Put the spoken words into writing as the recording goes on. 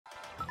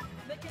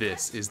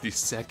This is the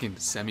second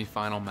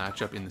semi-final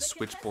matchup in the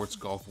Switchsports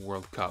Golf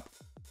World Cup.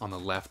 On the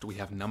left, we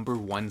have number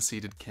 1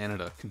 seeded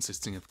Canada,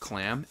 consisting of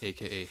Clam,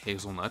 aka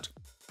Hazelnut,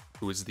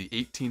 who is the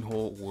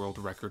 18-hole world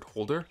record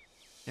holder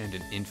and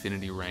an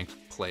Infinity ranked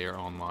player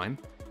online,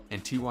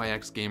 and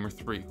TYX Gamer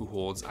 3, who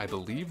holds, I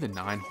believe, the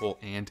 9-hole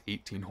and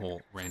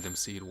 18-hole random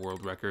seed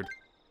world record,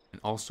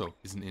 and also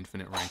is an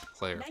Infinite ranked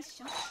player.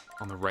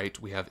 On the right,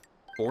 we have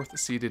 4th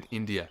seeded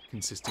India,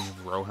 consisting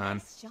of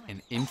Rohan,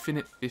 an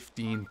Infinite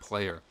 15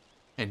 player,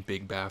 and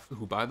Big Baff,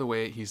 who, by the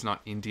way, he's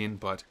not Indian,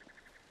 but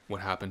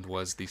what happened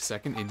was the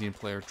second Indian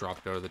player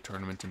dropped out of the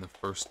tournament in the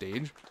first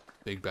stage.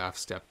 Big Baff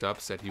stepped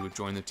up, said he would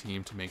join the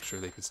team to make sure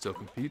they could still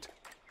compete.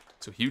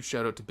 So huge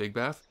shout out to Big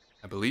Baff.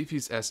 I believe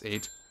he's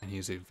S8, and he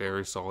is a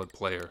very solid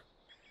player.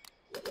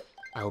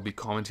 I will be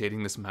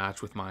commentating this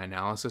match with my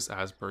analysis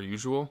as per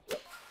usual.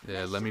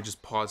 Let me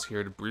just pause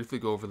here to briefly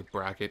go over the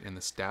bracket and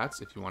the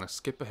stats. If you want to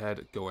skip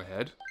ahead, go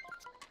ahead.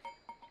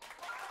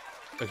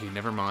 Okay,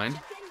 never mind.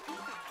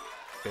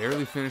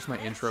 Barely finished my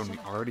intro and we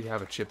already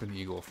have a chip and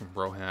eagle from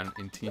Rohan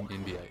in Team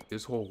India.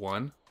 This hole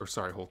 1, or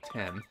sorry, hole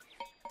 10.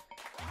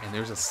 And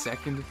there's a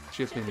second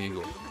chip and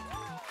eagle.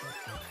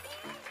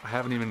 I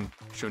haven't even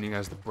shown you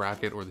guys the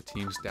bracket or the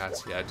team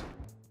stats yet,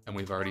 and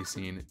we've already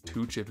seen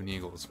 2 chip and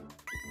eagles.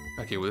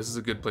 Okay, well this is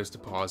a good place to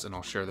pause and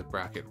I'll share the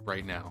bracket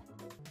right now.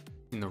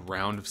 In the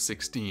round of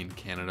 16,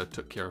 Canada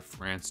took care of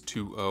France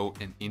 2-0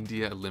 and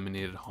India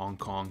eliminated Hong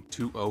Kong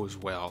 2-0 as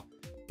well.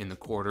 In the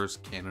quarters,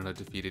 Canada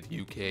defeated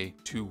UK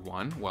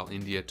 2-1, while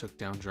India took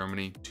down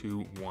Germany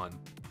 2-1.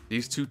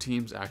 These two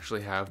teams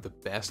actually have the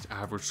best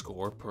average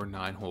score per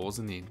 9 holes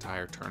in the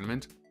entire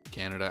tournament.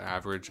 Canada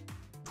averaged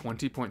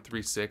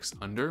 20.36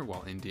 under,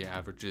 while India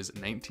averages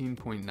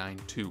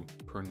 19.92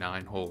 per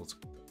 9 holes.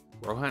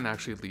 Rohan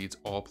actually leads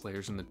all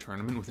players in the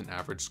tournament with an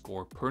average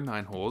score per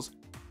 9 holes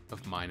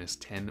of minus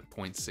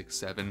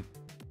 10.67.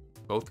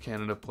 Both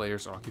Canada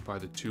players occupy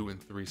the 2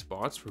 and 3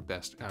 spots for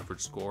best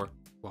average score,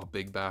 while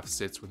Big Baff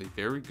sits with a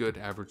very good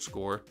average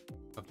score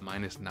of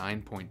minus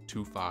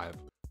 9.25.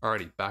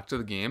 Alrighty, back to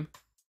the game.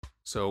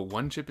 So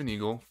 1 chip and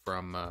eagle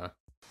from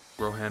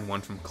Rohan,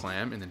 1 from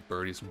Clam, and then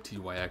birdies from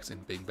TYX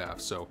and Big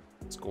Baff. So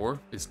score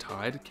is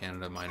tied,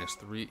 Canada minus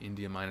 3,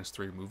 India minus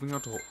 3. Moving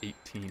on to hole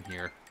 18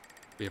 here.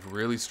 We have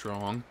really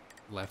strong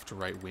left to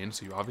right wind,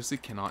 so you obviously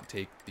cannot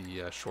take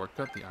the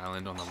shortcut, the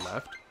island on the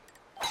left.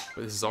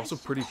 But this is also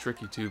pretty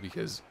tricky too,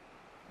 because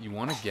you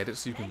want to get it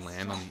so you can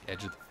land on the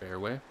edge of the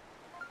fairway,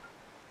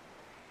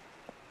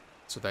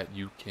 so that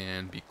you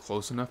can be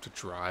close enough to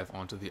drive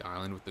onto the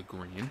island with the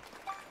green.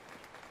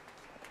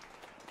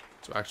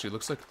 So actually it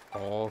looks like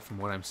from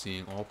what I'm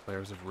seeing, all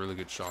players have really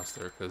good shots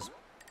there, because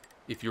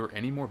if you're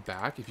any more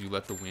back, if you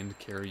let the wind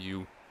carry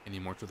you any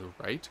more to the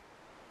right,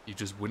 you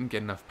just wouldn't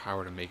get enough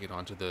power to make it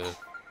onto the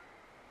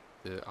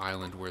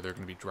island where they're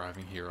going to be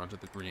driving here onto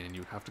the green, and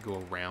you would have to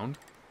go around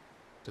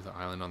to the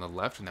island on the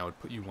left, and that would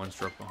put you 1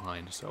 stroke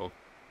behind. So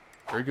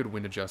very good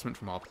wind adjustment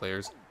from all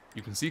players.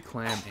 You can see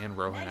Clam and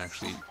Rohan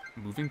actually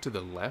moving to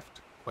the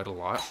left quite a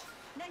lot.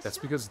 That's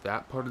because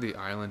that part of the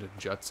island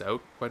juts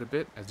out quite a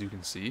bit, as you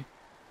can see.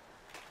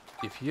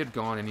 If he had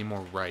gone any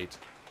more right,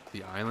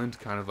 the island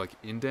kind of like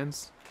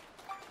indents.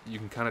 You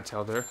can kind of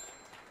tell there.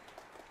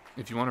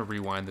 If you want to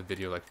rewind the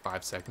video like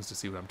 5 seconds to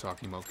see what I'm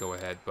talking about, go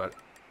ahead. But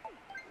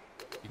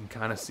you can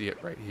kind of see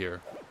it right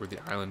here, where the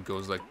island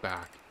goes like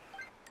back.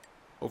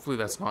 Hopefully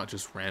that's not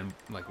just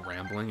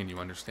rambling and you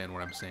understand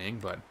what I'm saying,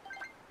 but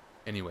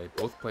anyway,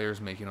 both players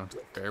make it onto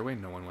the fairway.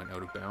 No one went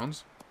out of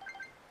bounds.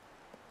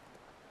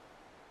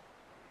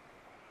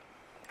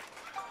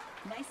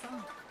 Nice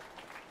on.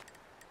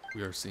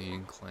 We are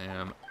seeing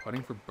Clam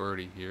putting for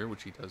birdie here,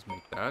 which he does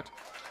make that.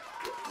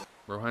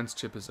 Rohan's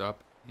chip is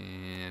up,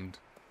 and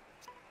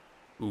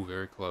ooh,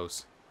 very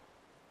close.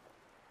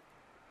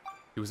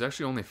 He was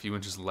actually only a few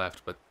inches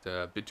left, but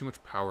a bit too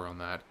much power on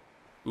that.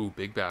 Ooh,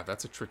 Big Baff,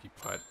 that's a tricky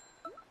putt.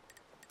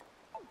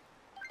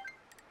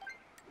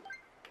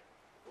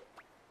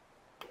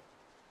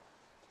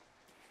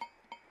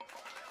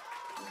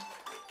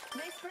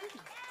 Nice birdie.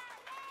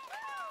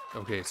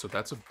 Okay, so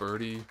that's a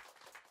birdie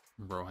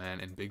from Rohan,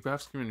 and Big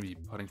Baff's going to be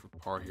putting for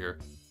par here.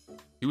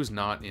 He was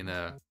not in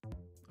a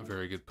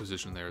very good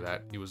position there.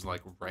 That he was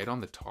like right on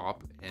the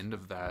top end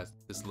of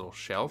this little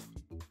shelf.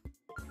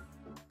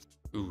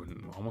 Ooh,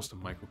 and almost a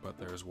micro putt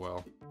there as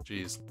well.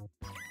 Jeez,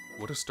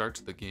 what a start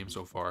to the game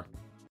so far.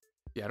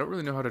 Yeah, I don't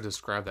really know how to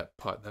describe that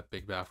putt that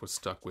Big Baff was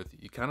stuck with.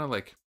 You kind of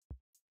like,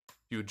 if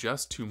you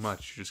adjust too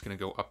much, you're just going to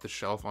go up the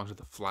shelf onto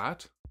the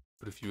flat.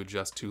 But if you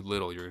adjust too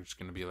little, you're just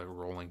going to be like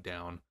rolling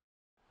down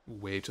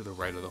way to the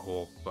right of the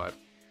hole. But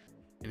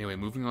anyway,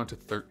 moving on to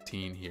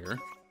 13 here.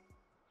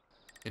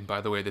 And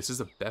by the way, this is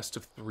a best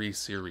of 3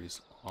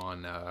 series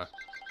on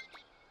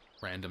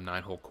random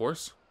 9-hole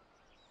course.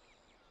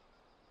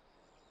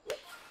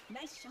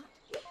 Nice shot.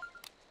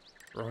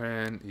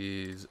 Rohan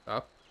is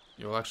up.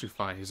 You'll actually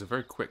find he's a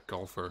very quick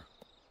golfer.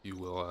 You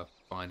will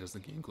find as the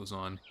game goes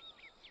on.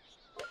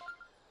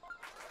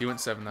 He went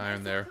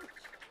 7-iron there.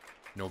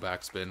 No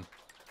backspin.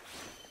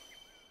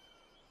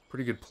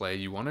 Pretty good play.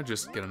 You want to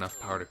just get enough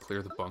power to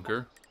clear the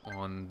bunker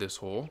on this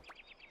hole,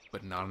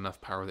 but not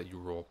enough power that you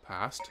roll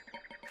past.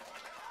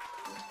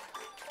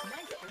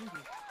 Nice birdie.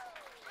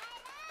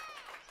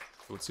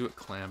 So let's see what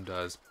Clam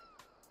does.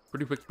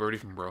 Pretty quick birdie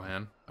from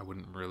Rohan. I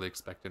wouldn't really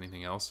expect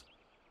anything else.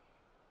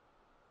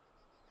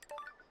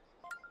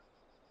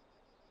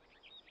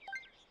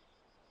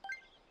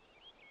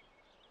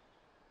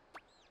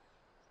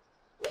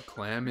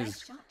 Clam Nice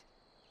is shot.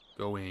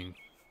 going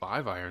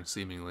 5-iron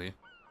seemingly.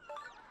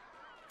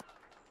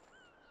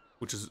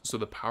 Which is, so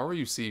the power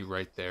you see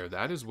right there,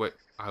 that is what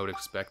I would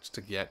expect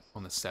to get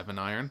on the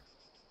 7-iron.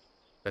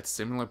 That's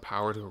similar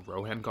power to what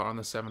Rohan got on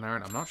the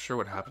 7-iron. I'm not sure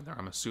what happened there.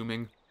 I'm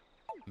assuming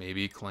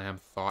maybe Clam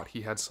thought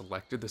he had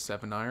selected the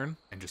 7-iron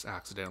and just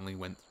accidentally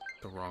went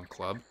the wrong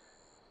club.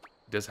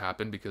 It does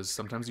happen because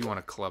sometimes you want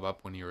to club up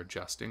when you're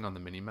adjusting on the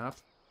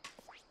minimap.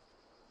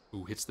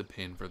 Ooh, hits the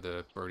pin for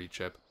the birdie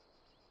chip.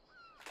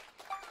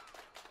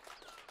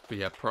 But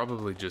yeah,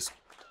 probably just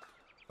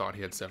thought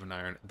he had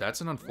 7-iron.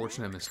 That's an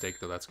unfortunate mistake,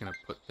 though. That's going to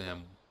put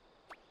them...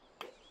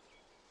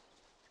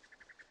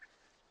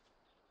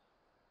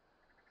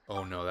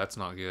 Oh no, that's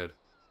not good.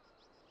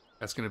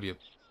 That's going to be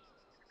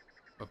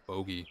a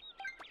bogey.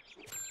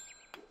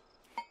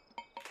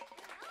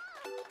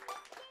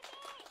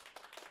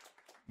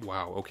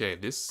 Wow, okay,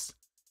 this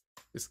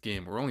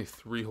game, we're only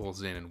 3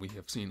 holes in, and we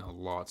have seen a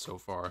lot so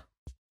far.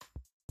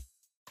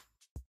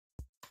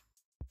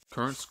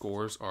 Current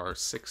scores are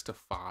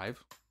 6-5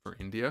 for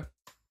India.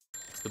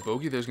 The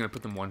bogey there's going to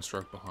put them 1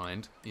 stroke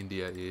behind.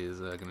 India is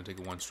going to take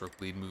a 1-stroke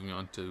lead, moving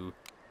on to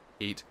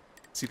 8.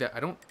 See that? I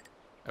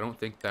don't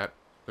think that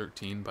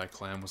 13 by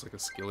Clam was like a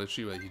skill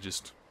issue. He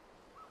just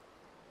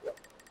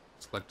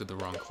selected the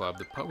wrong club.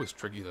 The putt was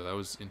tricky though. That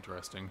was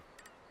interesting.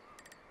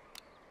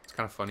 It's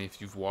kind of funny if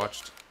you've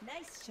watched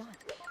Nice shot.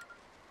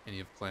 any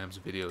of Clam's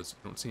videos. You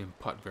don't see him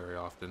putt very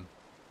often.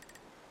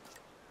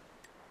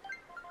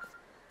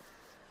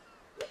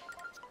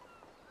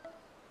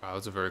 Wow, that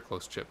was a very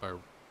close chip by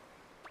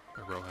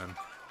Rohan.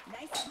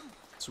 Nice shot.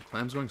 So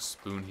Clam's going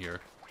spoon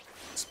here.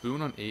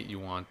 Spoon on 8, you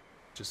want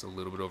just a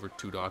little bit over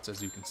 2 dots,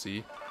 as you can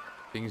see.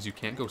 Thing is, you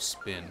can't go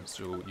spin,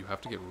 so you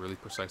have to get really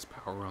precise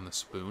power on the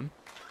spoon,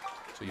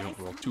 so you don't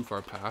roll too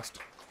far past.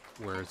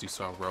 Whereas you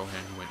saw Rohan,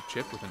 who went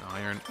chip with an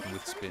iron and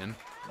with spin.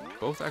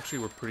 Both actually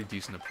were pretty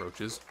decent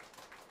approaches.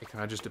 It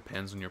kind of just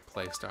depends on your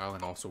play style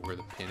and also where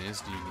the pin is.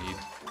 Do you need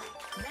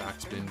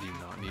backspin? Do you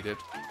not need it?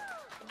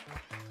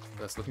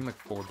 That's looking like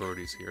 4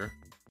 birdies here.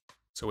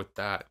 So with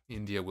that,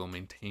 India will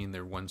maintain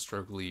their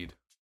 1-stroke lead.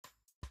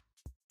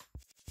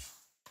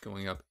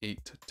 Going up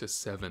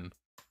 8-7.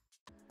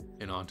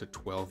 And on to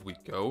 12 we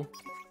go.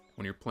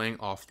 When you're playing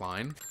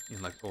offline,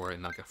 in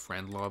like a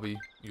friend lobby,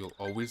 you'll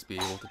always be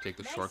able to take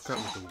the shortcut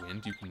with the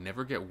wind. You can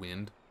never get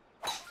wind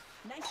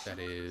Nice that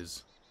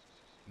is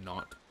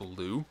not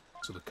blue,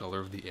 so the color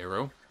of the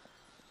arrow.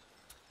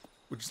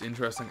 Which is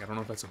interesting. I don't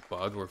know if that's a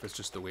bug or if it's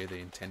just the way they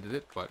intended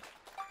it, but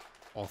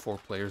all 4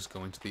 players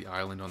going to the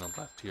island on the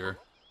left here.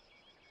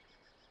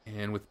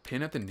 And with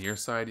pin at the near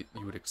side,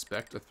 you would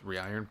expect a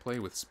 3-iron play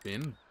with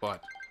spin,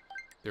 but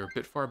they're a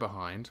bit far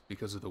behind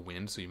because of the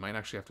wind, so you might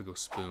actually have to go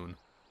spoon.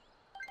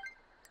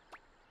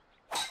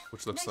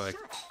 Which looks Nice like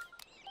shot.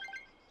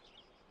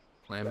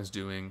 Clam is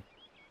doing.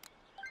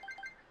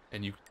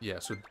 And yeah,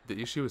 so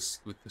the issue is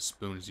with the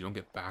spoon is you don't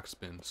get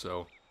backspin,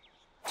 so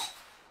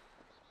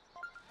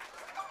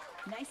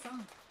Nice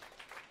on.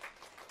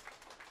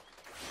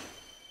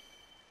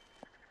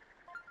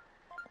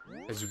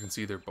 as you can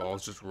see, their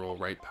balls just roll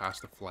right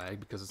past the flag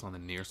because it's on the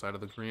near side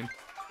of the green.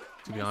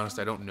 To be honest,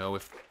 I don't know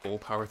if full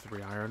power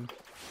 3-iron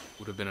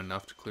would have been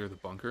enough to clear the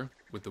bunker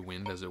with the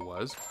wind as it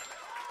was.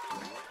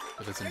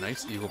 But it's a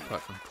nice eagle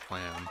putt from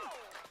Clam.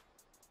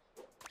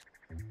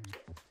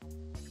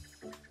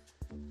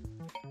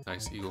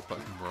 Nice eagle putt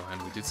from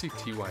Rohan. We did see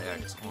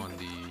TYX on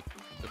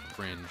the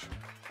fringe.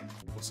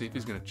 We'll see if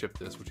he's going to chip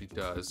this, which he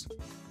does.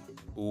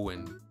 Ooh,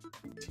 and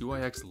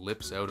TYX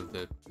lips out of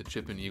the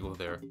chip and eagle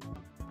there.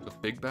 So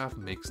Big Bath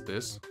makes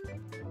this,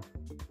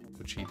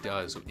 which he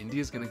does. So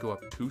India's going to go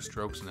up 2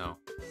 strokes now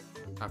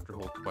after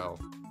hole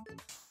 12.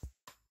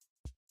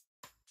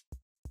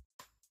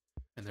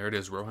 And there it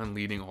is, Rohan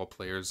leading all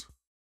players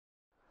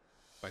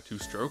by 2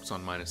 strokes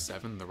on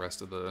 -7. The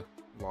rest of the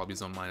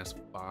lobby's on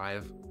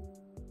 -5.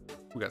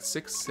 We got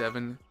 6,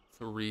 7,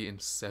 3, and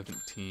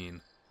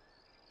 17.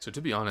 So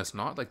to be honest,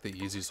 not like the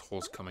easiest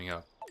holes coming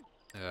up.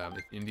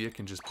 If India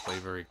can just play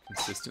very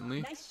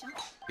consistently, Nice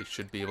shot. they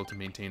should be able to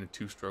maintain a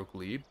 2-stroke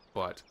lead.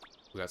 But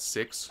we got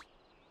 6,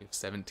 we have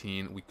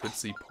 17. We could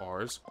see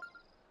pars.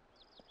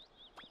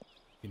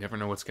 You never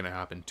know what's going to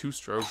happen. 2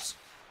 strokes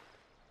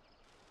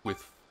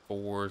with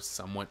 4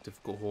 somewhat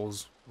difficult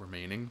holes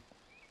remaining.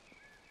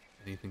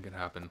 Anything could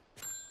happen.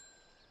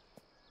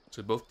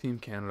 So both Team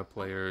Canada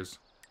players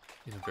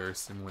in a very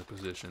similar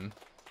position.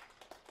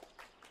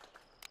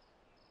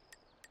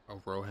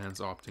 Rohan's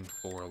opting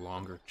for a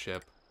longer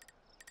chip.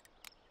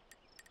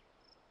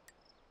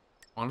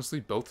 Honestly,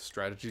 both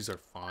strategies are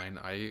fine.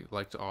 I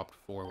like to opt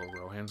for where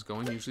Rohan's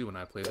going usually when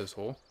I play this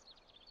hole.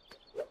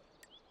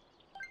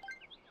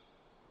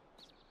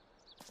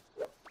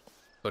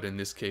 But in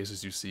this case,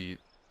 as you see,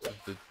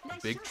 the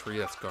big tree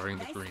that's guarding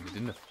the green, it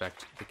didn't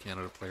affect the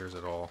Canada players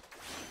at all.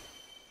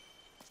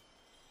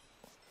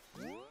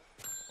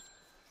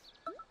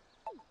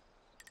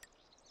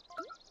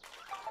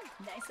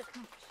 Nice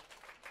approach.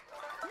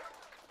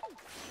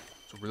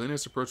 So really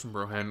nice approach from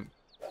Brohan.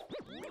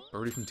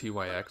 Birdie from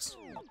TYX.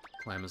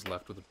 Clam is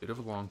left with a bit of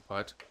a long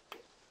putt.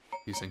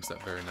 He sinks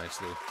that very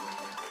nicely.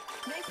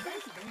 Nice birdie.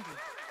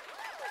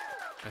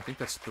 I think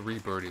that's 3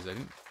 birdies. I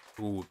didn't...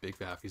 Ooh, Big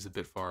Baff. He's a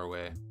bit far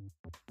away.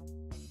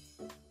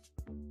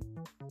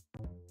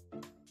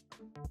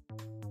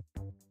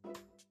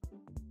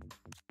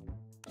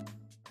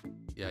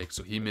 Yikes,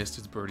 so he missed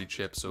his birdie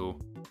chip, so...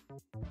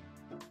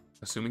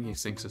 Assuming he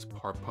sinks his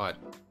par putt,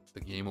 the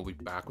game will be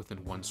back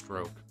within 1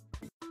 stroke.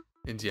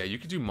 And yeah, you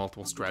could do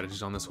multiple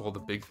strategies on this hole. The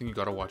big thing you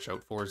gotta watch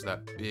out for is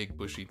that big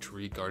bushy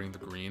tree guarding the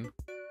green.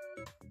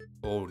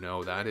 Oh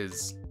no, that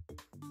is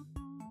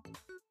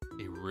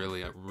a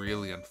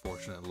really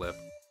unfortunate lip.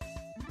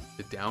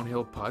 The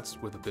downhill putts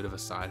with a bit of a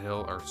side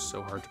hill are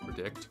so hard to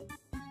predict.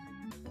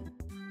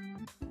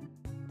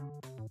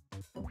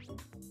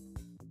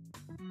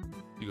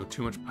 You go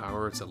too much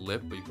power, it's a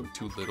lip, but you go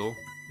too little,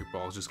 your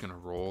ball's just gonna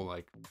roll,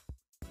 like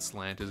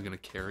slant is gonna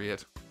carry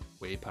it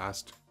way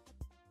past,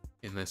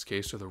 in this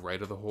case, to the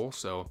right of the hole,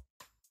 so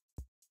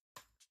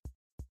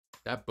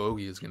that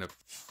bogey is gonna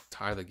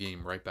tie the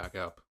game right back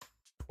up.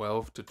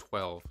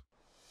 12-12.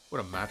 What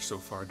a match so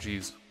far,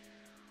 geez.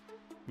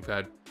 We've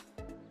had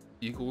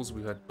eagles,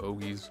 we've had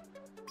bogeys,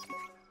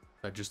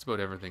 we've had just about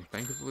everything.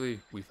 Thankfully,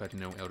 we've had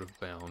no out of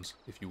bounds.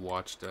 If you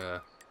watched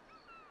the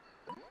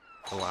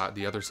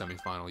other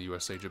semifinal,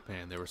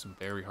 USA-Japan, there were some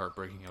very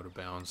heartbreaking out of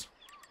bounds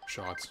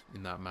shots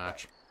in that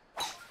match.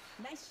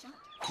 Nice shot.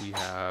 We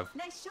have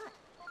Nice shot.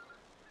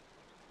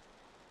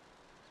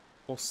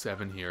 hole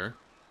 7 here.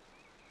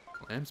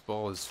 Clam's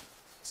ball is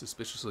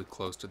suspiciously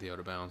close to the out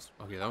of bounds.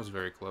 Okay, that was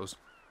very close.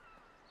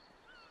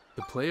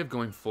 The play of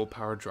going full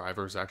power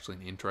driver is actually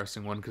an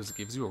interesting one because it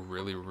gives you a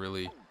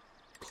really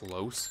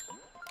close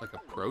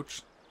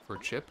approach for a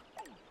chip.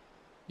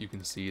 You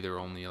can see they're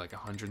only like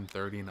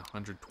 130 and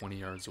 120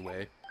 yards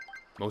away.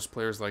 Most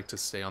players like to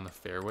stay on the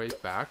fairway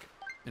back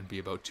and be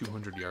about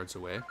 200 yards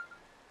away.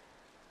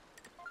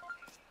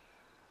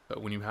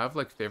 But when you have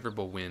like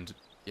favorable wind,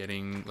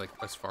 getting like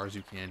as far as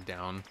you can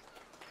down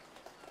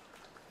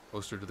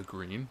closer to the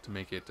green to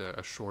make it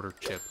a shorter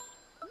chip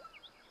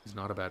is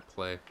not a bad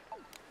play.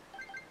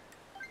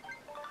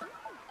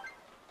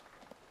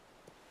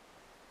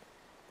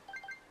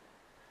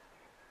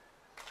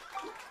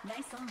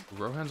 Nice on.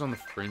 Rohan's on the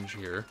fringe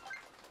here.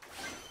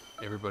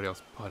 Everybody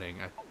else putting.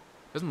 It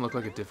doesn't look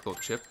like a difficult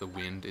chip. The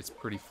wind, it's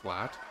pretty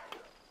flat.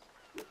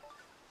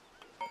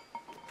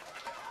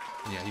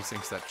 And yeah, he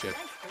sinks that chip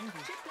Nice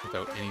birdie.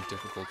 without any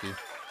difficulty.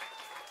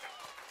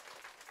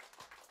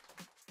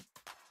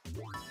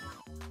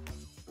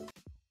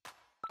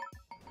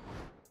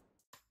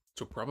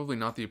 So probably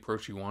not the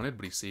approach he wanted,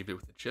 but he saved it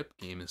with the chip.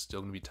 Game is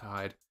still going to be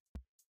tied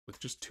with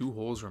just 2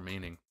 holes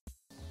remaining.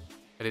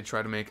 I did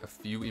try to make a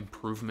few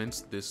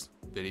improvements this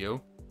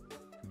video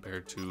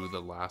compared to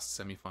the last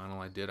semifinal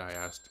I did. I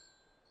asked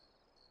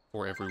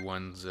for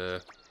everyone's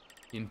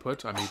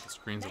input. I made the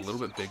screens a little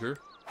bit bigger.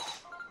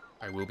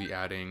 I will be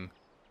adding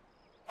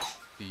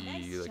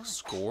the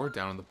score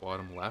down in the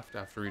bottom left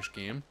after each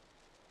game,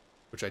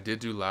 which I did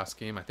do last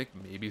game. I think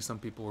maybe some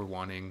people were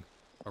wanting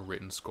a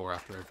written score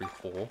after every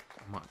hole.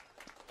 I'm not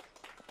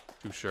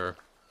too sure.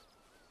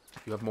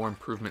 If you have more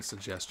improvement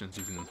suggestions,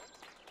 you can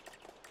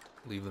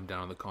leave them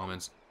down in the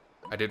comments.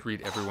 I did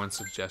read everyone's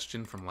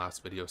suggestion from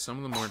last video. Some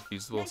of them weren't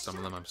feasible, some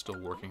of them I'm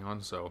still working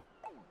on, so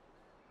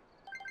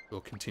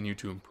we'll continue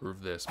to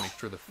improve this. Make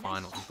sure the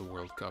finals of the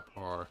World Cup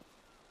are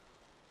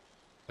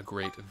a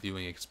great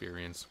viewing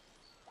experience.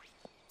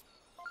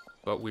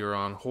 But we are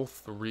on hole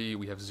 3.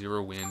 We have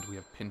 0 wind. We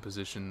have pin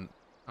position.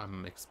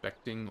 I'm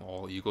expecting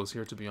all eagles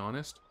here, to be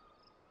honest.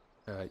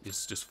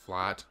 It's just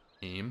flat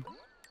aim.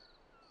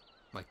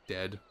 Like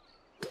dead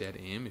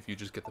aim. If you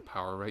just get the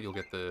power right, you'll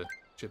get the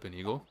chip in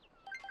eagle.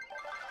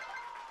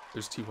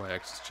 There's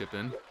TYX's chip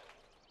in.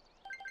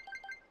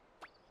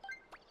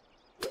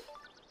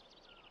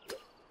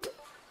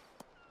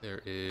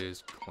 There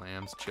is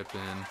Clam's chip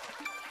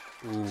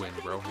in. Ooh,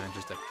 and Rohan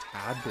just a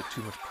tad bit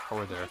too much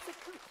power there.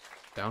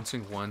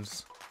 Bouncing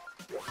once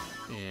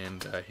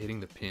and hitting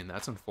the pin.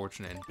 That's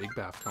unfortunate. And Big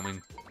Baff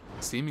coming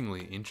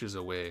seemingly inches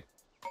away.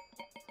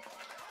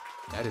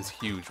 That is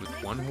huge. With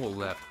 1 hole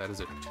left, that is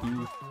a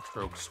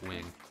 2-stroke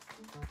swing.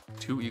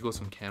 2 eagles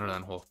from Canada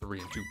on hole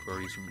 3 and 2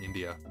 birdies from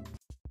India.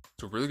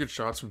 So really good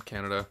shots from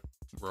Canada.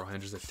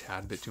 Rohan just a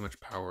tad bit too much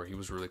power. He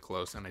was really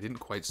close, and I didn't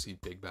quite see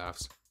Big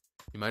Baff's.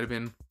 He might have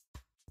been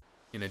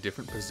in a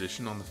different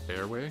position on the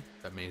fairway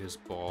that made his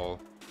ball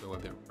go a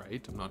bit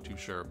right. I'm not too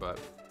sure, but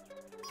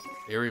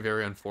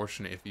very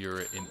unfortunate if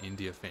you're an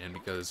India fan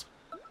because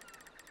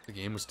the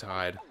game was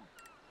tied.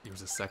 It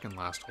was the second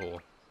last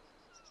hole,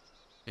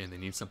 and they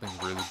need something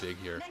really big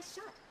here. Nice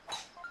shot.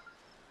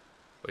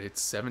 But it's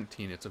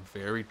 17. It's a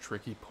very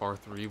tricky par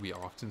 3. We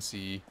often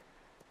see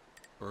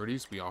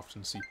birdies. We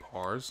often see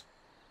pars.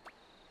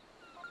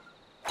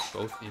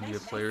 Both India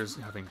players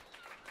having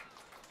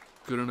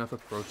good enough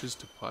approaches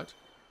to putt.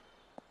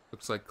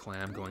 Looks like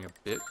Clam going a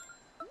bit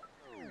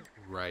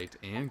right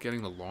and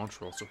getting the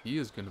launch roll, so he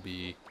is going to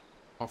be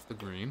off the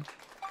green.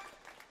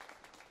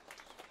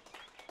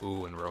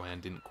 Ooh, and Rohan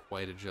didn't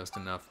quite adjust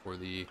enough for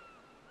the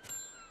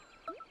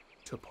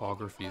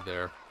topography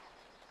there.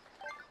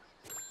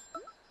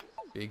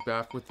 Big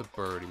Bath with the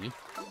birdie.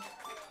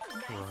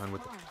 Rohan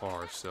with the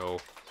par, so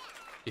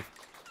if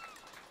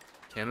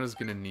Canada's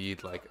going to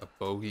need like a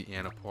bogey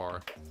and a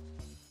par.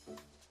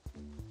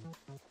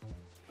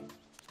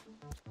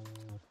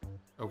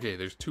 Okay,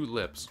 there's two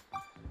lips.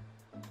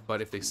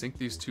 But if they sink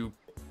these two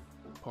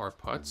par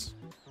putts,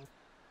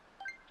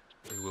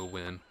 they will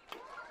win.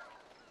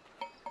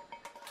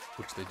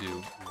 Which they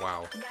do.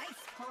 Wow. Nice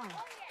par.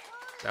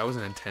 That was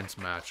an intense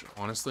match.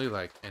 Honestly,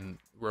 like, and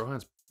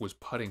Rohan was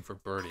putting for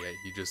birdie.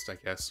 He just, I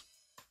guess,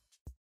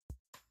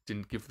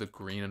 didn't give the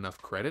green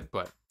enough credit,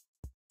 but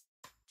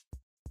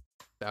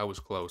that was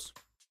close.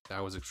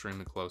 That was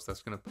extremely close.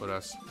 That's going to put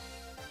us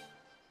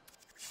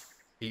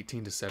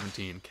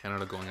 18-17.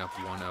 Canada going up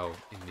 1-0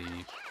 in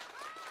the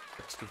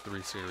best of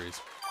 3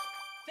 series.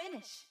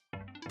 Finish.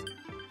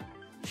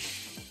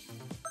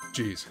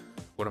 Jeez,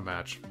 what a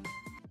match.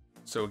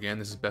 So again,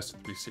 this is best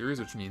of 3 series,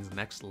 which means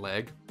next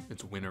leg,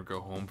 it's win or go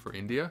home for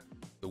India.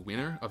 The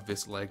winner of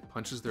this leg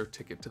punches their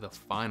ticket to the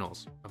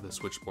finals of the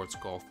Switch Sports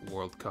Golf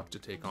World Cup to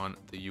take on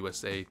the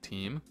USA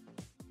team.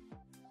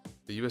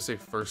 The USA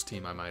first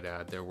team, I might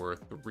add, there were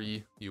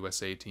 3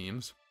 USA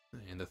teams,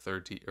 and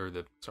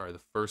the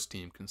first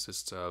team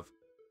consists of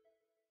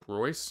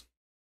Royce,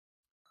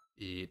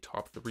 a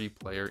top 3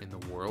 player in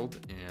the world,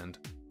 and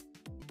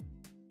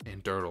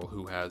Dirtle,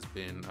 who has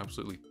been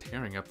absolutely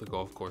tearing up the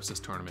golf course this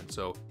tournament.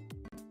 So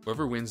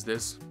whoever wins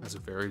this has a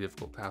very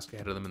difficult task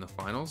ahead of them in the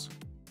finals.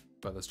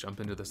 But let's jump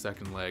into the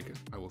second leg.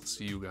 I will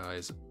see you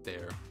guys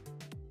there.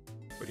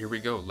 But here we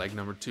go, leg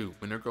number 2.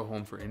 Winner go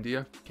home for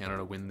India.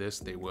 Canada win this,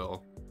 they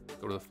will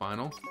go to the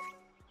final.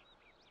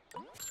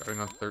 Starting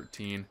on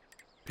 13.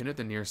 Pin at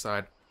the near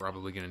side,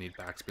 probably going to need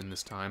backspin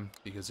this time,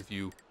 because if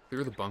you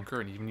clear the bunker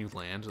and even you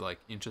land like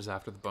inches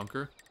after the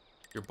bunker,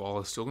 your ball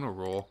is still going to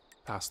roll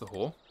past the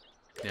hole.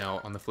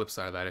 Now, on the flip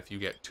side of that, if you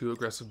get too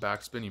aggressive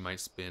backspin, you might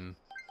spin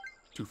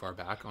too far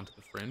back onto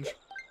the fringe.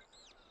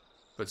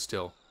 But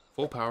still,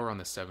 full power on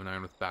the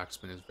 7-iron with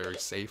backspin is very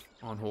safe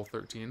on hole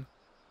 13.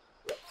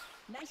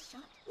 Nice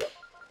shot.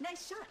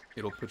 Nice shot.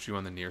 It'll put you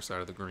on the near side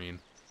of the green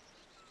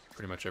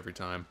pretty much every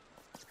time.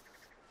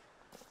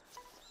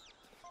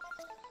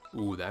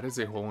 Ooh, that is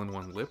a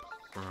hole-in-one lip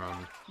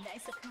from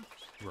Nice approach.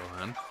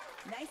 Rohan,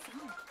 Nice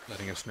on.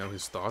 letting us know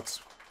his thoughts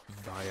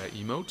via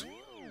emote.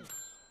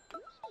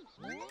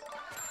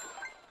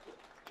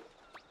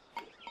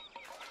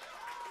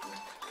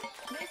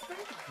 Nice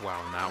birdie. Wow,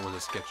 and that was a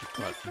sketchy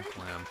putt from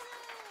Clam.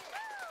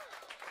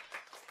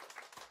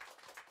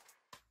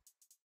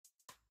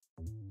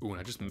 Ooh,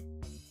 and I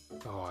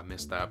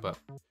missed that, but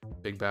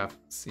Big Bath,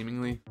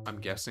 seemingly, I'm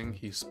guessing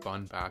he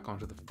spun back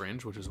onto the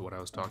fringe, which is what I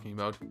was talking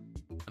about.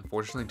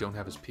 Unfortunately, don't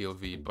have his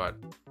POV, but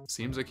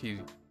seems like he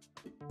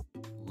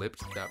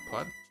lipped that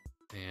putt,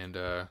 and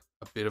a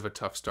bit of a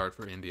tough start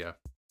for India.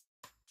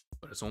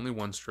 But it's only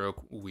 1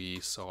 stroke.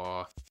 We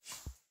saw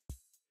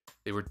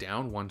they were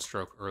down 1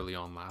 stroke early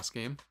on last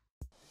game.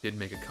 Did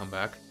make a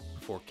comeback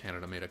before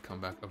Canada made a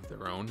comeback of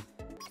their own.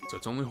 So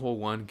it's only hole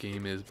 1.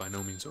 Game is by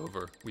no means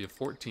over. We have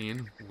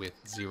 14 with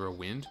 0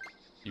 wind.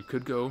 You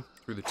could go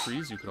through the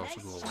trees. You could also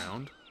go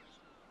around.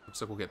 Looks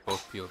like we'll get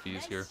both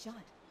POVs here. Nice shot.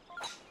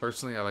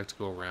 Personally, I like to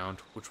go around,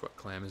 which what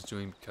Clam is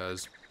doing,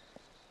 because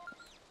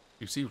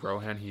you see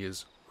Rohan, he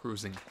is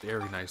cruising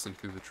very nicely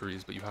through the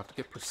trees, but you have to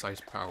get precise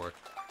power.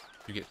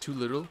 If you get too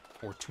little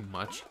or too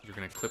much, you're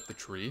going to clip the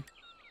tree,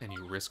 and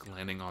you risk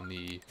landing on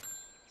the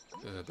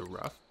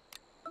rough.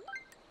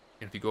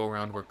 And if you go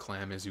around where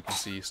Clam is, you can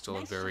see still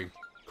a very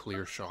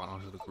clear shot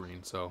onto the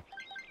green, so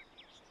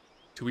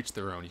to each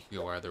their own, you can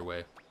go either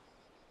way.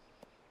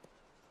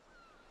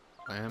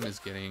 Clam is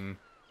getting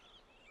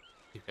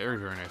a very,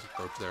 very nice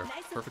approach there.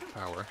 Perfect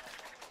power.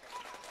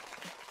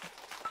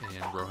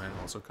 And Rohan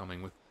also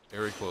coming with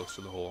very close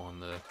to the hole on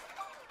the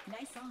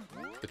Nice on.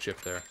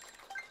 chip there.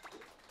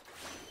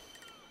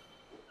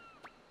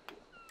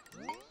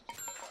 Great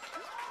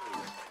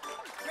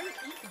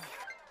eagle.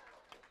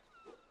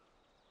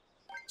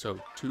 So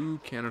 2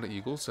 Canada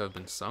Eagles have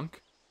been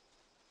sunk.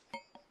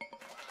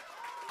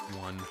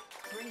 1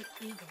 Great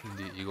eagle.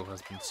 India Eagle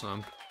has been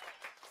sunk.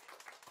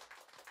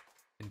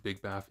 And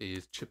Big Bath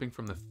is chipping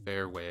from the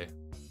fairway.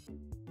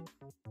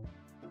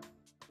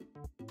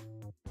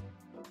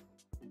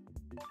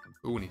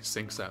 Ooh, and he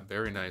sinks that.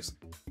 Very nice.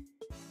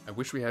 I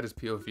wish we had his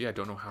POV. I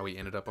don't know how he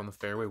ended up on the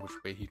fairway,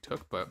 which way he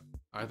took, but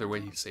either way,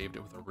 he saved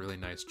it with a really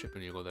nice chip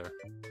and eagle there.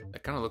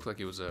 That kind of looked like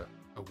it was a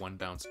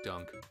 1-bounce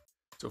dunk.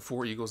 So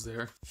 4 eagles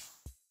there.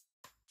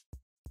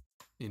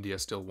 India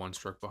still 1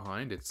 stroke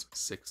behind. It's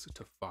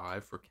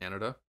 6-5 for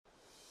Canada.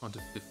 On to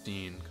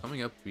 15.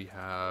 Coming up, we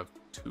have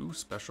 2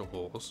 special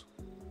holes.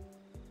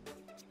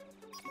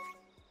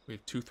 We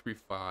have 2, 3,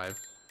 5.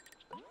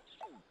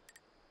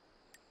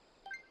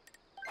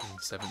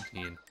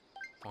 17.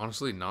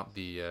 Honestly, not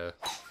the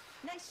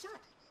Nice shot.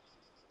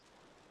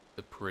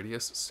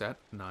 prettiest set,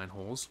 9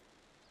 holes.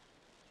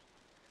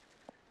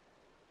 I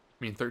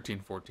mean, 13,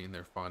 14,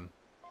 they're fun.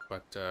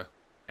 But,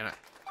 and I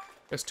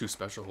guess 2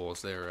 special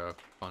holes, they're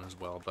fun as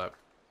well, but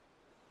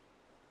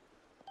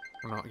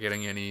we're not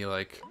getting any,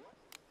 like,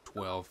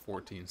 12,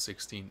 14,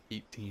 16,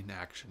 18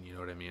 action, you know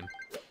what I mean?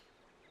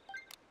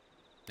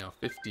 Now,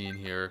 15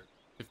 here.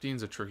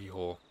 15's a tricky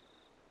hole.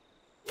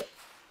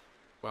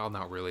 Well,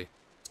 not really.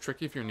 It's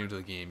tricky if you're new to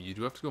the game. You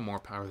do have to go more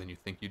power than you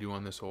think you do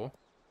on this hole.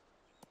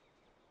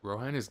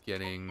 Rohan is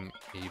getting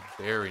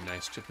a very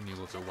nice chip and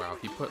eagle. So wow,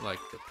 he put like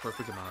the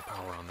perfect amount of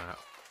power on that.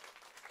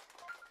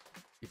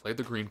 He played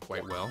the green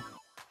quite well.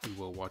 We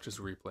will watch his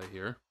replay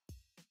here.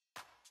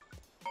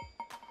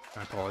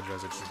 I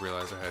apologize, I just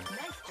realized I had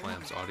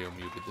Clam's audio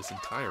muted this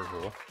entire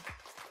hole.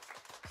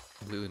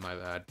 Completely my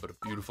bad, but a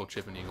beautiful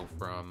chip and eagle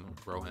from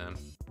Rohan.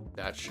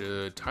 That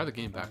should tie the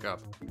game back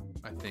up,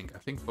 I think. I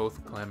think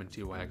both Clam and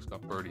TYX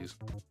got birdies.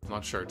 I'm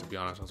not sure, to be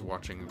honest. I was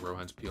watching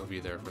Rohan's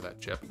POV there for that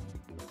chip.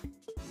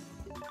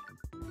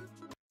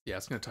 Yeah,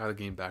 it's going to tie the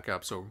game back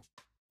up. So,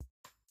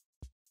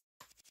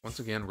 once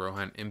again,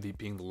 Rohan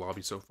MVPing the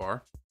lobby so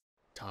far.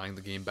 Tying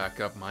the game back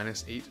up,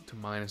 -8 to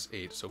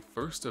 -8. So,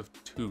 first of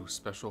 2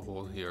 special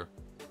holes here.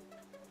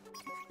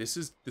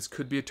 This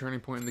could be a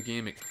turning point in the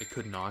game. It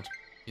could not.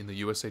 In the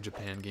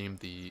USA-Japan game,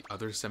 the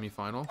other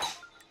semifinal,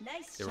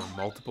 Nice there were shot.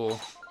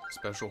 multiple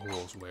special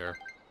holes where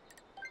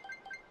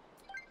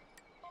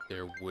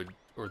there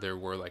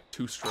were like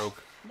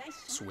 2-stroke Nice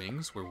shot.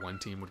 swings where one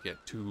team would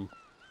get 2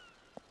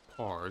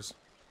 pars,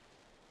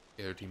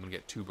 the other team would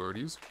get 2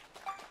 birdies,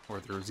 or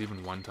there was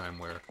even one time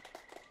where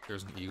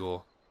there's an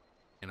eagle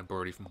and a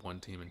birdie from one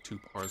team and 2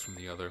 pars from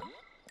the other.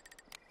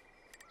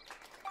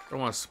 I don't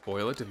want to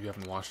spoil it if you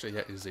haven't watched it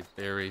yet. It is a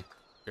very,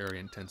 very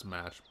intense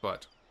match,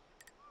 but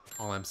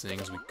all I'm saying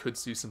is we could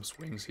see some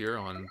swings here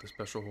on the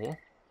special hole,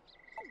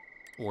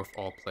 or if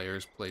all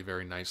players play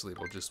very nicely,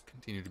 it'll just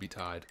continue to be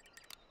tied.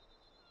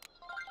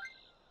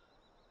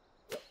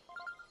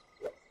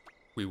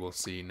 We will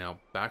see. Now,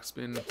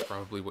 backspin,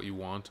 probably what you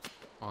want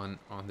on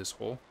this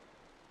hole.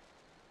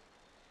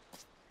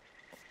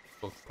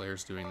 Both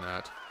players doing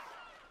that.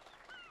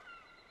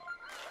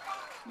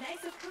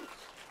 Nice approach.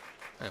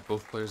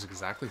 Both players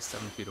exactly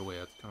 7 feet away.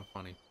 That's kind of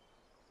funny.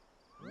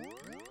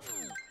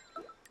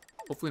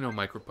 Hopefully no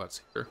micro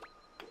putts here.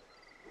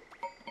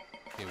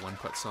 Okay, 1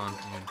 putt's on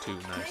and 2.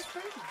 Nice. Nice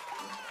birdie.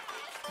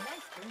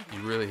 Nice birdie.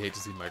 You really hate to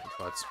see micro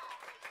putts.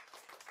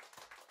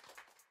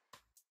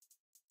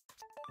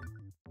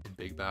 And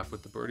Big Baff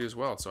with the birdie as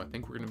well. So I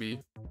think we're going to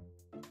be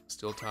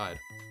still tied.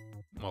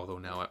 Although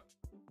now at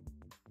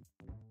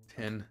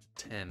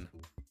 10-10.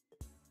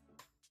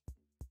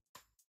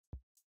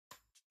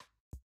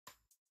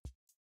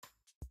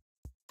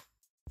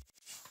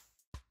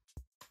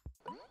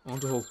 On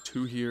to hole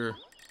 2 here.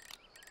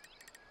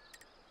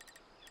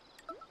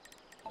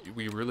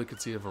 We really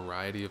could see a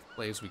variety of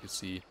plays. We could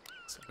see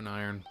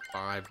 7-iron,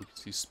 5, we could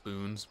see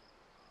spoons.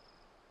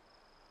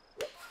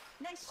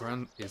 Nice shot.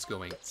 Rohan is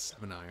going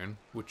 7-iron,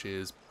 which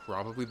is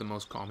probably the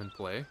most common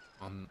play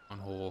on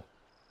hole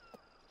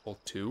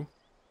 2.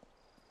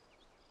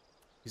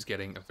 He's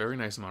getting a very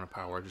nice amount of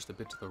power, just a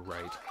bit to the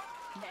right,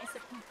 Nice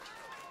approach.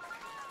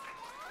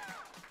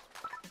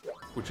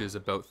 which is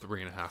about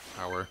 3.5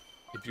 power.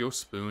 If you go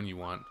spoon, you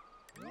want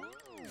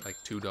like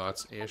 2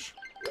 dots-ish.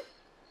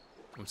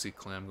 We'll see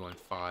Clam going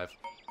 5.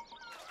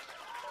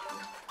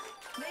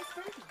 Nice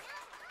birdie.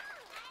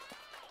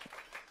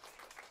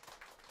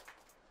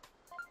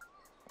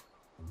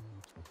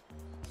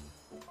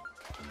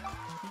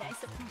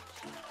 Nice approach.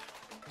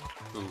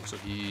 Ooh, so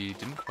he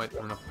didn't quite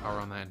put enough power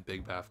on that, and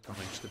Big Baff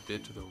coming just a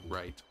bit to the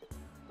right.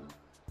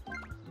 Nice.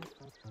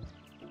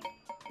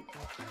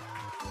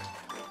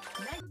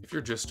 If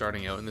you're just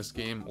starting out in this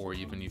game, or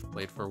even you've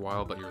played for a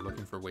while but you're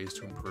looking for ways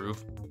to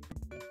improve,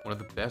 one of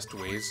the best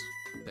ways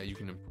that you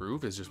can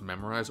improve is just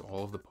memorize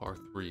all of the par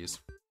 3s.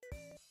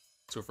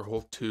 So for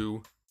hole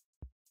 2,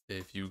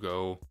 if you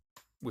go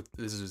with,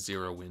 this is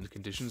 0 wind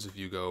conditions, if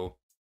you go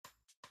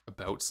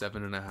about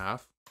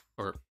 7.5,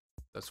 or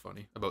that's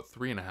funny, about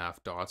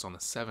 3.5 dots on the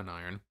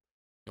 7-iron,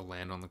 you'll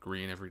land on the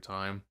green every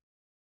time.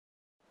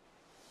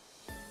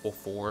 Hole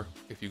 4,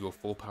 if you go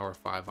full power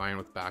 5-iron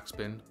with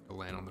backspin, you'll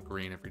land on the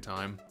green every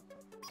time.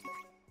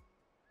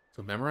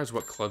 So memorize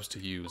what clubs to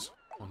use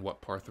on what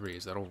par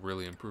 3s. That'll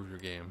really improve your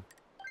game.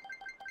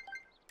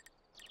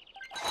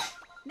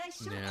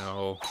 Nice shot.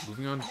 Now,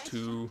 moving on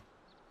to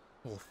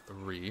hole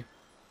 3.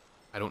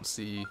 I don't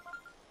see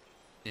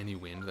any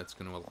wind that's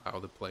going to allow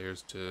the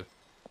players to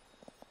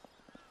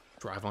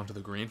drive onto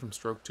the green from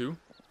stroke 2.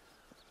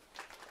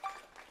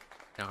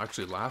 Now,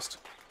 actually, last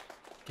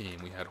game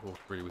we had hole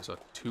 3. We saw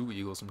 2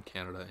 eagles from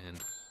Canada and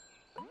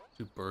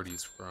 2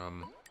 birdies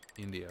from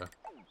India.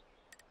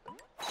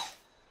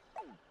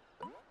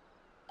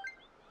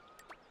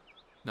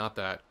 Not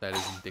that that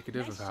is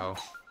indicative of how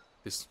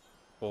this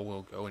hole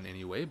will go in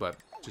any way, but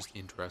just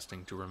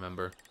interesting to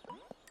remember.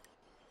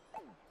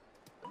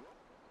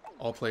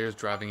 All players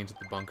driving into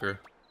the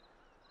bunker.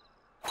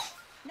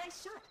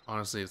 Nice shot.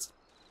 Honestly, it's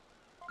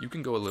you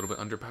can go a little bit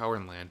under power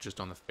and land just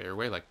on the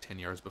fairway, like 10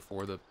 yards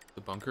before the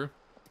bunker.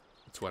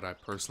 It's what I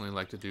personally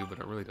like to do, but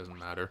it really doesn't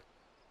matter.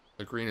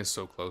 The green is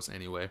so close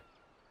anyway.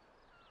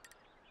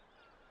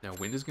 Now,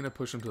 wind is going to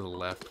push them to the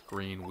left.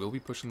 Green will be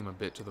pushing them a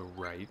bit to the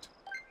right.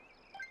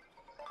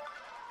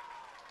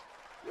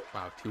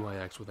 Wow,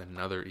 2IX with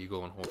another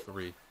eagle on hole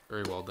 3.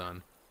 Very well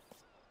done.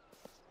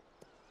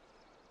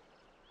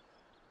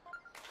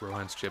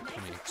 Rohan's chip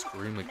coming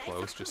extremely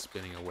close, just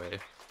spinning away.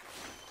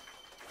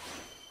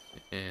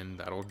 And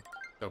that'll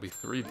be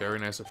 3 very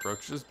nice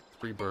approaches,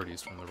 3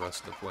 birdies from the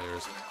rest of the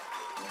players.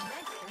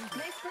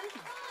 Nice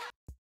birdie.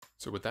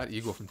 So with that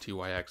eagle from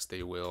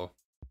TYX,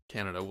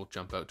 Canada will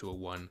jump out to a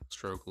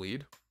 1-stroke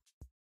lead.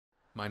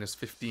 Minus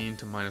 15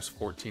 to minus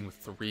 14 with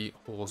 3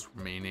 holes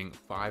remaining,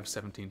 5,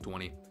 17,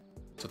 20.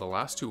 So the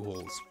last 2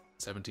 holes,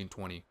 17,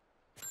 20.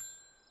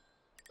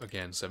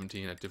 Again,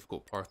 17 a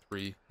difficult par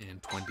 3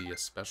 and 20 a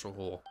special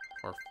hole,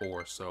 par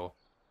 4. So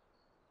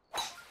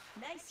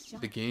Nice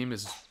shot. the game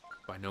is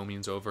by no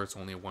means over. It's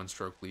only a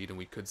 1-stroke lead, and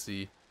we could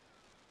see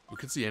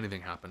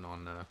anything happen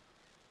on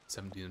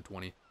 17 and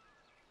 20.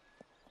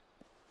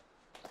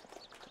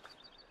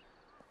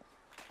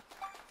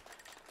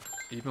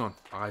 Even on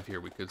 5 here,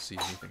 we could see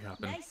anything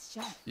happen. Nice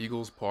shot.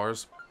 Eagles,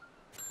 pars,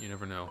 you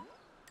never know.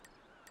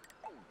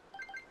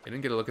 I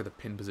didn't get a look at the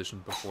pin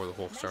position before the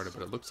hole started,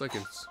 but it looks like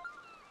it's...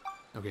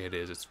 Okay, it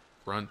is. It's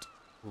front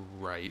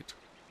right.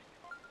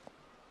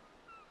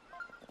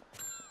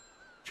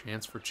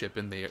 Chance for chip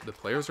in. The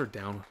players are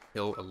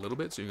downhill a little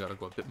bit, so you gotta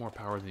go a bit more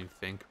power than you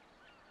think.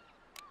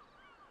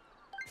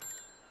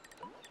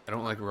 I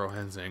don't like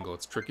Rohan's angle.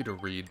 It's tricky to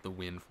read the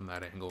wind from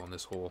that angle on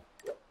this hole.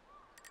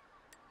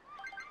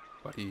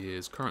 But he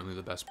is currently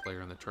the best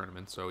player in the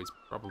tournament, so he's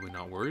probably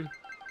not worried.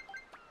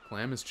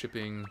 Clam is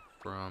chipping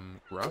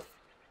from rough.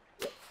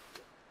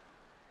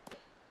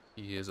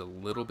 He is a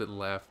little bit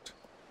left.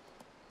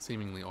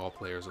 Seemingly all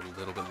players are a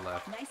little bit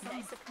left. Nice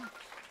approach.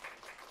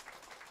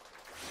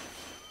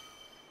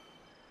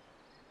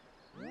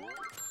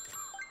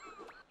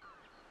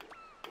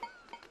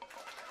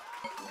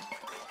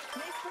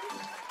 Nice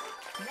birdie.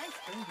 Nice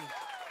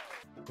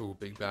birdie. Ooh,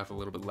 Big Baff a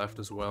little bit left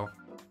as well.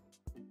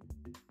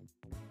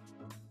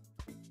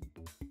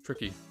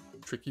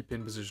 Tricky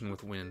pin position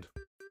with wind.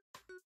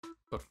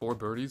 But 4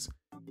 birdies.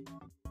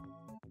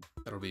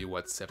 That'll be,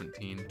 what,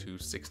 17 to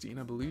 16,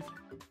 I believe?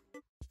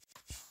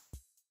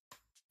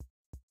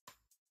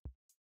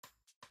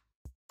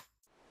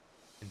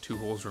 And 2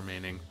 holes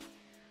remaining.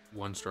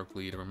 1-stroke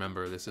lead.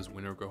 Remember, this is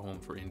win or go home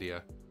for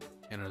India.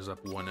 Canada's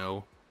up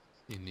 1-0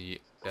 in the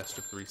best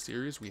of 3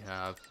 series. We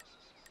have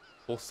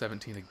hole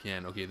 17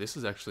 again. Okay, this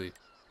is actually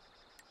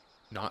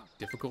not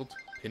difficult.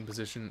 Pin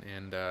position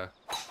and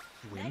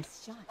wind.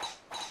 Nice shot.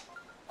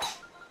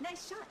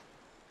 Nice shot.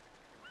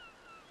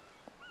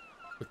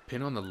 With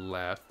pin on the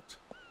left.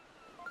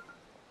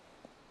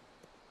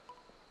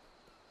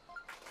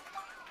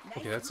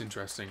 Okay, that's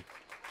interesting.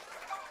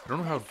 I don't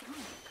know how...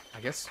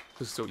 I guess,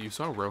 so you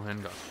saw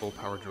Rohan got full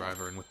power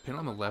driver, and with pin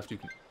on the left, you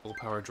can full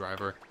power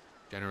driver,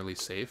 generally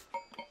safe.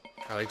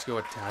 I like to go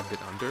a tad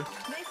bit under,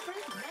 Nice birdie.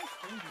 Nice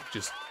birdie.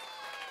 just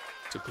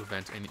to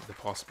prevent the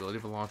possibility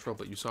of a launch roll,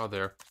 but you saw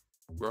there,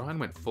 Rohan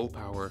went full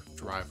power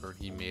driver, and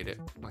he made it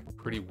like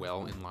pretty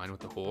well in line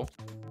with the hole.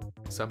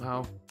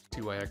 Somehow,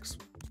 2IX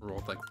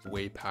rolled like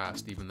way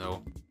past, even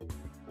though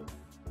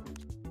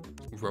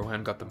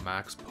Rohan got the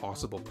max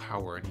possible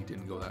power and he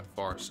didn't go that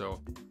far,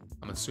 so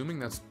I'm assuming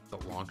that's the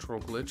launch roll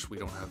glitch. We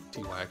don't have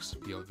TYX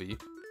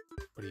POV,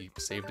 but he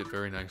saved it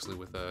very nicely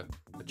with a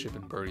chip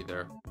and birdie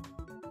there.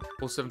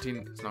 Hole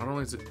 17, it's not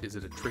only is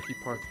it a tricky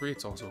par 3,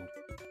 it's also,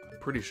 I'm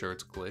pretty sure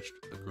it's glitched,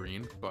 the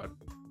green, but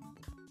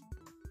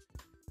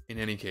in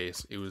any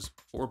case, it was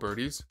 4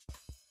 birdies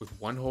with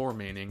 1 hole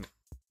remaining.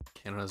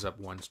 Canada's up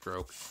 1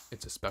 stroke.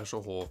 It's a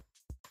special hole.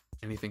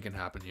 Anything can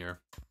happen here.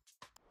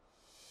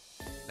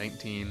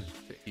 19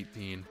 to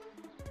 18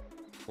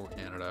 for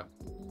Canada.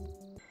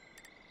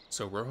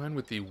 So Rohan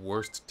with the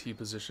worst tee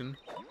position.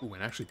 Ooh,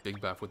 and actually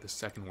Big Baff with the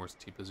second worst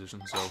tee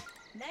position. So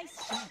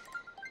Nice shot.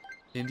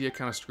 India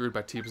kind of screwed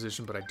by tee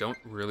position, but I don't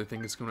really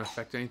think it's going to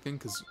affect anything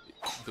because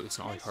it's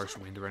not like harsh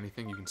wind or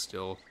anything. You can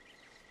still...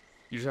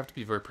 You just have to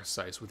be very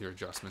precise with your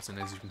adjustments. And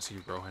as you can see,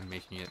 Rohan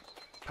making it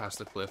past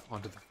the cliff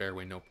onto the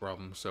fairway, no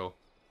problem. So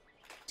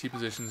tee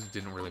positions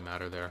didn't really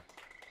matter there.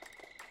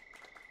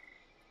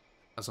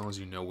 As long as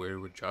you know where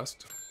to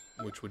adjust,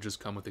 which would just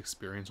come with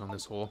experience on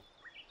this hole.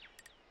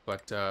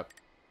 But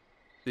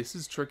this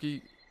is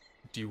tricky.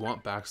 Do you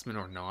want backspin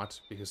or not?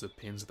 Because the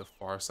pin's at the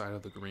far side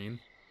of the green.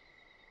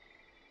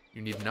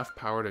 You need enough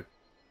power to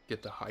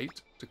get the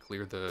height to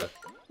clear the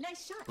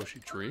Nice shot. bushy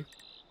tree,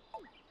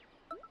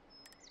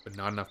 but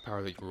not enough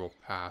power that you roll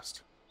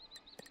past.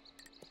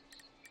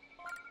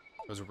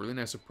 That was a really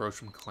nice approach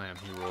from Clam.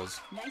 He rolls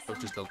Nice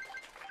about just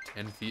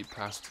 10 feet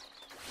past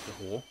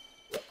the hole.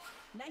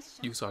 Nice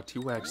shot. You saw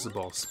 2x as the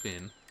ball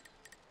spin.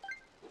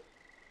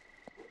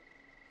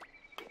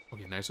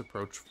 Okay, nice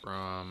approach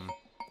from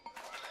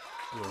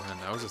Rohan.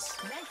 That was Nice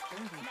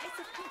birdie. Nice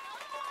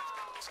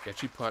approach.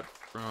 Sketchy putt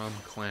from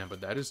Clam, but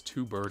that is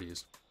 2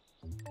 birdies.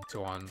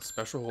 So on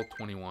special hole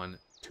 21,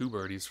 2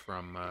 birdies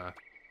from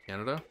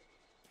Canada.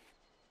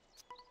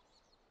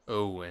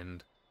 Oh,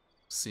 and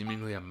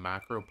seemingly a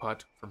macro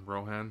putt from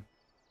Rohan.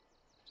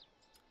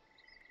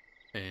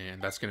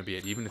 And that's going to be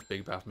it. Even if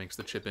Big Baff makes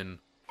the chip-in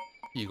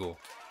eagle,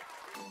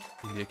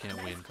 India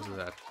can't win because of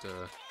that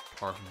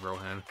par from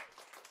Rohan.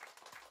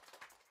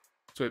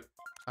 So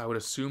I would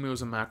assume it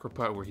was a macro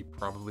putt where he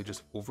probably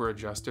just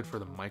over-adjusted for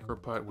the micro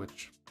putt,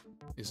 which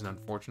is an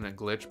unfortunate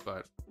glitch,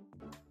 but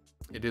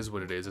it is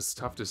what it is. It's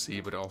tough to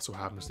see, but it also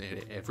happens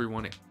to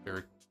everyone. It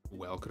very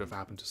well could have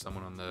happened to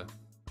someone on the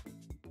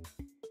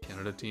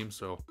Canada team,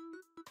 so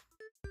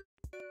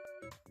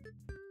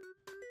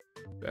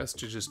best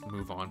to just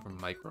move on from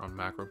micro and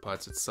macro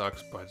putts. It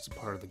sucks, but it's a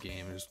part of the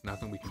game. There's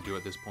nothing we can do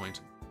at this point.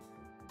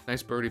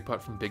 Nice birdie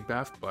putt from Big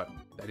Baff, but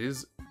that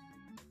is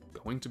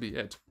going to be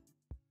it.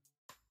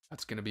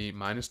 That's going to be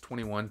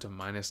 -21 to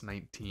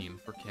 -19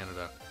 for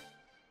Canada,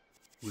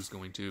 who's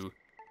going to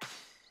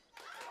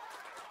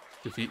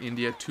defeat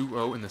India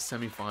 2-0 in the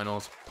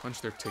semifinals,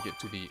 punch their ticket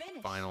to the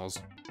finals.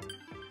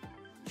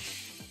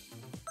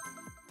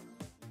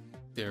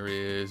 There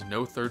is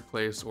no 3rd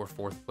place or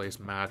 4th place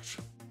match.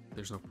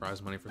 There's no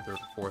prize money for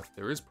 3rd or 4th.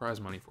 There is prize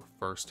money for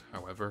 1st,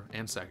 however,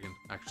 and 2nd,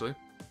 actually.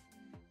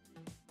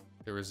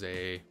 There is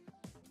a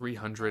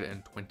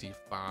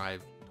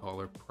 $325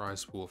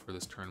 prize pool for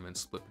this tournament,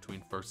 split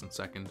between 1st and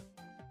 2nd.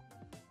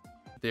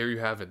 There you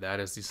have it. That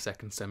is the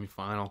 2nd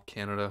semifinal.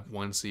 Canada,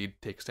 1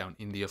 seed, takes down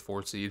India,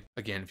 4 seed.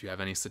 Again, if you have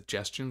any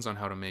suggestions on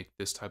how to make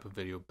this type of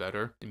video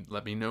better,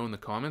 let me know in the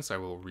comments. I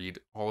will read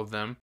all of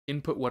them.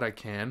 Input what I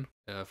can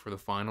for the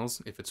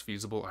finals. If it's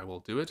feasible, I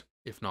will do it.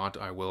 If not,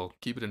 I will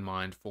keep it in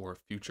mind for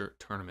future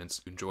tournaments.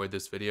 If you enjoyed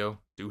this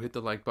video, do hit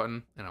the like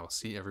button, and I will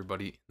see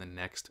everybody in the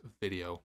next video.